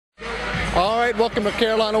All right, welcome to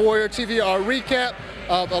Carolina Warrior TV, our recap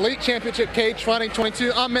of Elite Championship Cage Fighting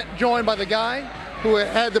 22. I'm joined by the guy who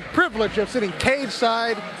had the privilege of sitting cage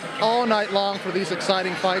side all night long for these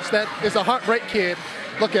exciting fights. That is a Heartbreak Kid.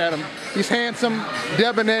 Look at him. He's handsome,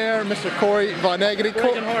 debonair, Mr. Corey Vonnegut.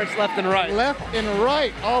 Breaking hearts left and right. Left and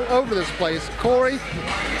right, all over this place. Corey,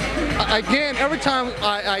 again, every time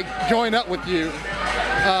I join up with you,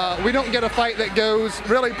 we don't get a fight that goes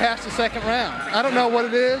really past the second round. I don't know what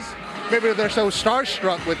it is. Maybe they're so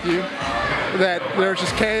starstruck with you that there's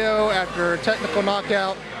just KO after a technical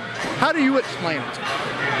knockout. How do you explain it?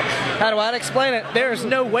 How do I explain it? There's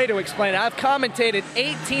no way to explain it. I've commentated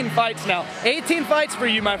 18 fights now. 18 fights for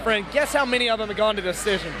you, my friend. Guess how many of them have gone to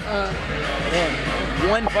decision?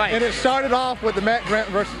 One fight. And it started off with the Matt Grant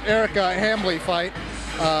versus Erica Hambley fight.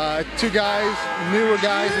 Two guys, newer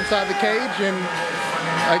guys inside the cage, and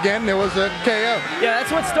again, there was a KO. Yeah,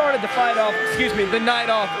 that's what started the fight off, the night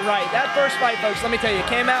off right. That first fight, folks, let me tell you,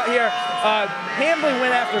 came out here, Hambley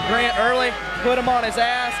went after Grant early, put him on his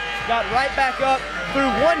ass, got right back up, threw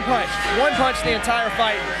one punch the entire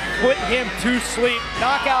fight, put him to sleep.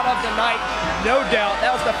 Knockout of the night, no doubt.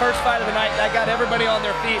 That was the first fight of the night. That got everybody on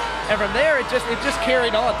their feet, and from there, it just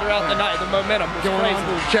carried on throughout the night. The momentum was crazy.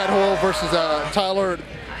 Chad Hoyle versus Tyler.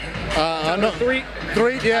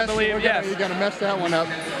 Three, yes. I believe, yes. You're going to mess that one up.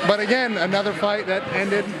 But again, another fight that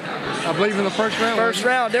ended, I believe, in the first round. First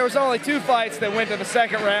round. There was only two fights that went to the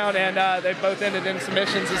second round, and they both ended in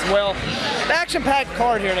submissions as well. An action-packed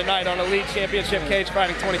card here tonight on Elite Championship Cage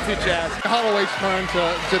Fighting 22, Chaz. Holloway's turn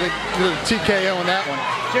to the TKO on that one.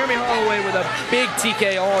 Jeremy Holloway with a big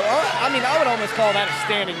TKO. I mean, I would almost call that a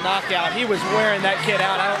standing knockout. He was wearing that kid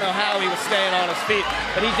out. I don't know how he was staying on his feet,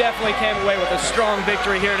 but he definitely came away with a strong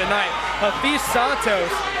victory here tonight. Hafiz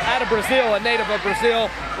Santos, out of Brazil, a native of Brazil,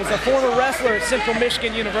 was a former wrestler at Central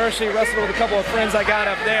Michigan University, wrestled with a couple of friends I got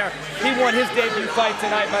up there. He won his debut fight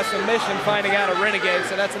tonight by submission, finding out a Renegade,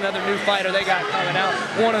 so that's another new fighter they got coming out.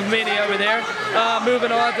 One of many over there.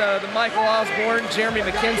 Moving on to the Michael Osborne, Jeremy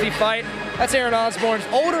McKenzie fight. That's Aaron Osborne's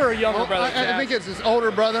older or younger brother? I think it's his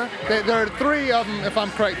older brother. There are three of them, if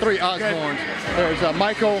I'm correct, three Osbornes. There's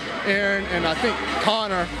Michael, Aaron, and I think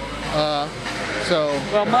Connor.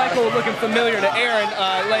 Well, Michael looking familiar to Aaron,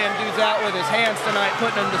 laying dudes out with his hands tonight,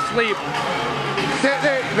 putting them to sleep.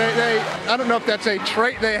 I don't know if that's a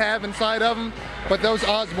trait they have inside of them, but those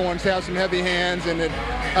Osbornes have some heavy hands, and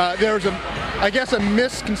there's I guess a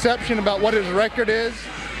misconception about what his record is.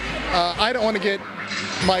 I don't want to get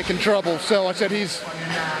Mike in trouble, so I said he's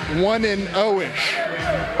 1-0-ish.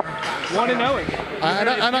 1-0-ish.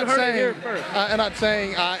 I'm not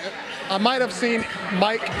saying I might have seen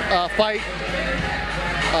Mike fight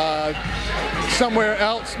somewhere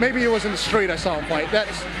else. Maybe it was in the street I saw him fight.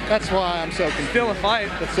 That's why I'm so confused. Still a fight.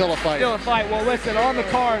 It's still a fight. Still a fight. Well, listen, on the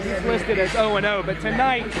card he's listed as 0-0, but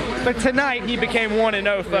tonight he became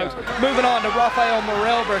 1-0, folks. Moving on to Rafael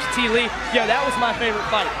Morel versus T. Lee. Yeah, that was my favorite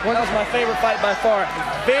fight. That was my favorite fight by far.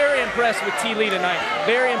 Very impressed with T. Lee tonight.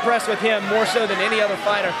 Very impressed with him, more so than any other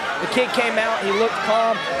fighter. The kid came out, he looked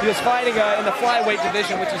calm. He was fighting in the flyweight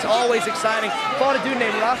division, which is always exciting. Fought a dude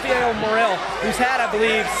named Rafael Morel, who's had, I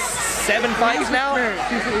believe, 7 fights now.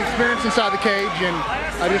 He's experienced inside the cage, and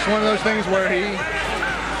just one of those things where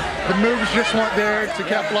the moves just weren't there to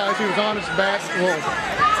capitalize. He was on his back. Well,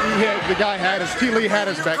 T. Lee had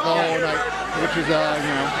his back the whole night, which is,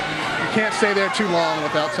 you can't stay there too long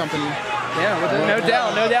without something. Yeah,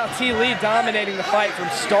 no doubt. T. Lee dominating the fight from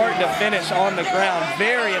start to finish on the ground.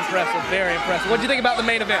 Very impressive, very impressive. What did you think about the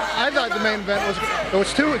main event? I thought the main event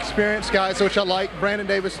was two experienced guys, which I like. Brandon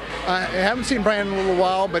Davis, I haven't seen Brandon in a little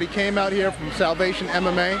while, but he came out here from Salvation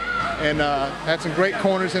MMA and had some great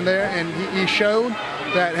corners in there, and he showed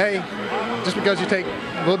that, hey, just because you take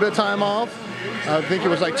a little bit of time off, I think it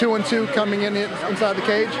was like 2-2 coming inside the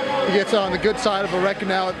cage. He gets on the good side of a record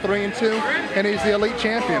now at 3-2, and he's the elite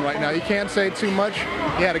champion right now. You can't say too much.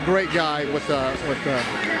 He had a great guy with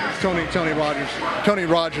Tony Rogers. Tony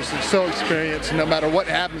Rogers is so experienced. No matter what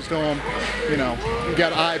happens to him, he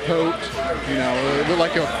got eye poked. It looked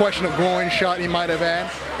like a question of groin shot he might have had.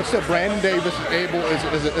 But still, Brandon Davis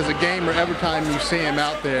is a gamer every time you see him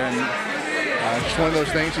out there. And, just one of those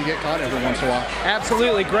things you get caught every once in a while.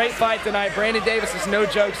 Absolutely. Great fight tonight. Brandon Davis is no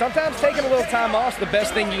joke. Sometimes taking a little time off is the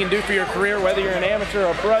best thing you can do for your career, whether you're an amateur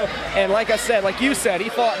or a pro. And like you said, he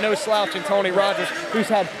fought no slouch in Tony Rogers, who's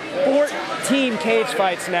had 14 cage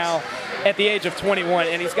fights now at the age of 21,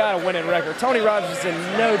 and he's got a winning record. Tony Rogers is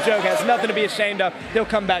no joke, has nothing to be ashamed of. He'll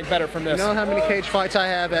come back better from this. You know how many cage fights I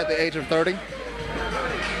have at the age of 30?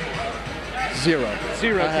 Zero.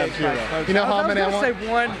 Zero cage fights. You know how many I want? I was going to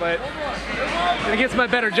say one, but Against my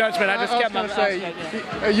better judgment, I just kept my mouth shut.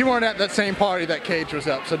 Yeah. You weren't at that same party that Cage was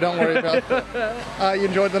up, so don't worry about that. You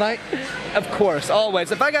enjoyed the night? Of course,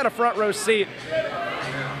 always. If I got a front row seat,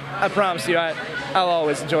 I promise you, I'll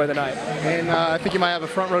always enjoy the night. And I think you might have a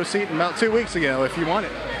front row seat about 2 weeks ago if you want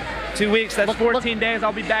it. 2 weeks, that's 14 days.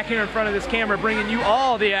 I'll be back here in front of this camera bringing you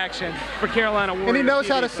all the action for Carolina Warriors. And he knows TV,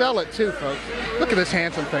 how to sell it too, folks. Look at this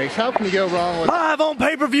handsome face. How can you go wrong with live on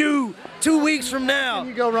pay-per-view 2 weeks from now? How can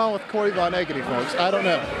you go wrong with Corey Von Egedy, folks? I don't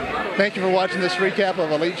know. Thank you for watching this recap of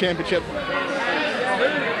Elite Championship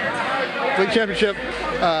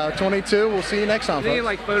 22. We'll see you next time, folks. You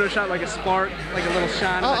like Photoshop like a spark, like a little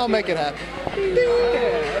shine. I'll make it happen. Yeah,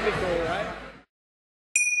 that'd be cool, right?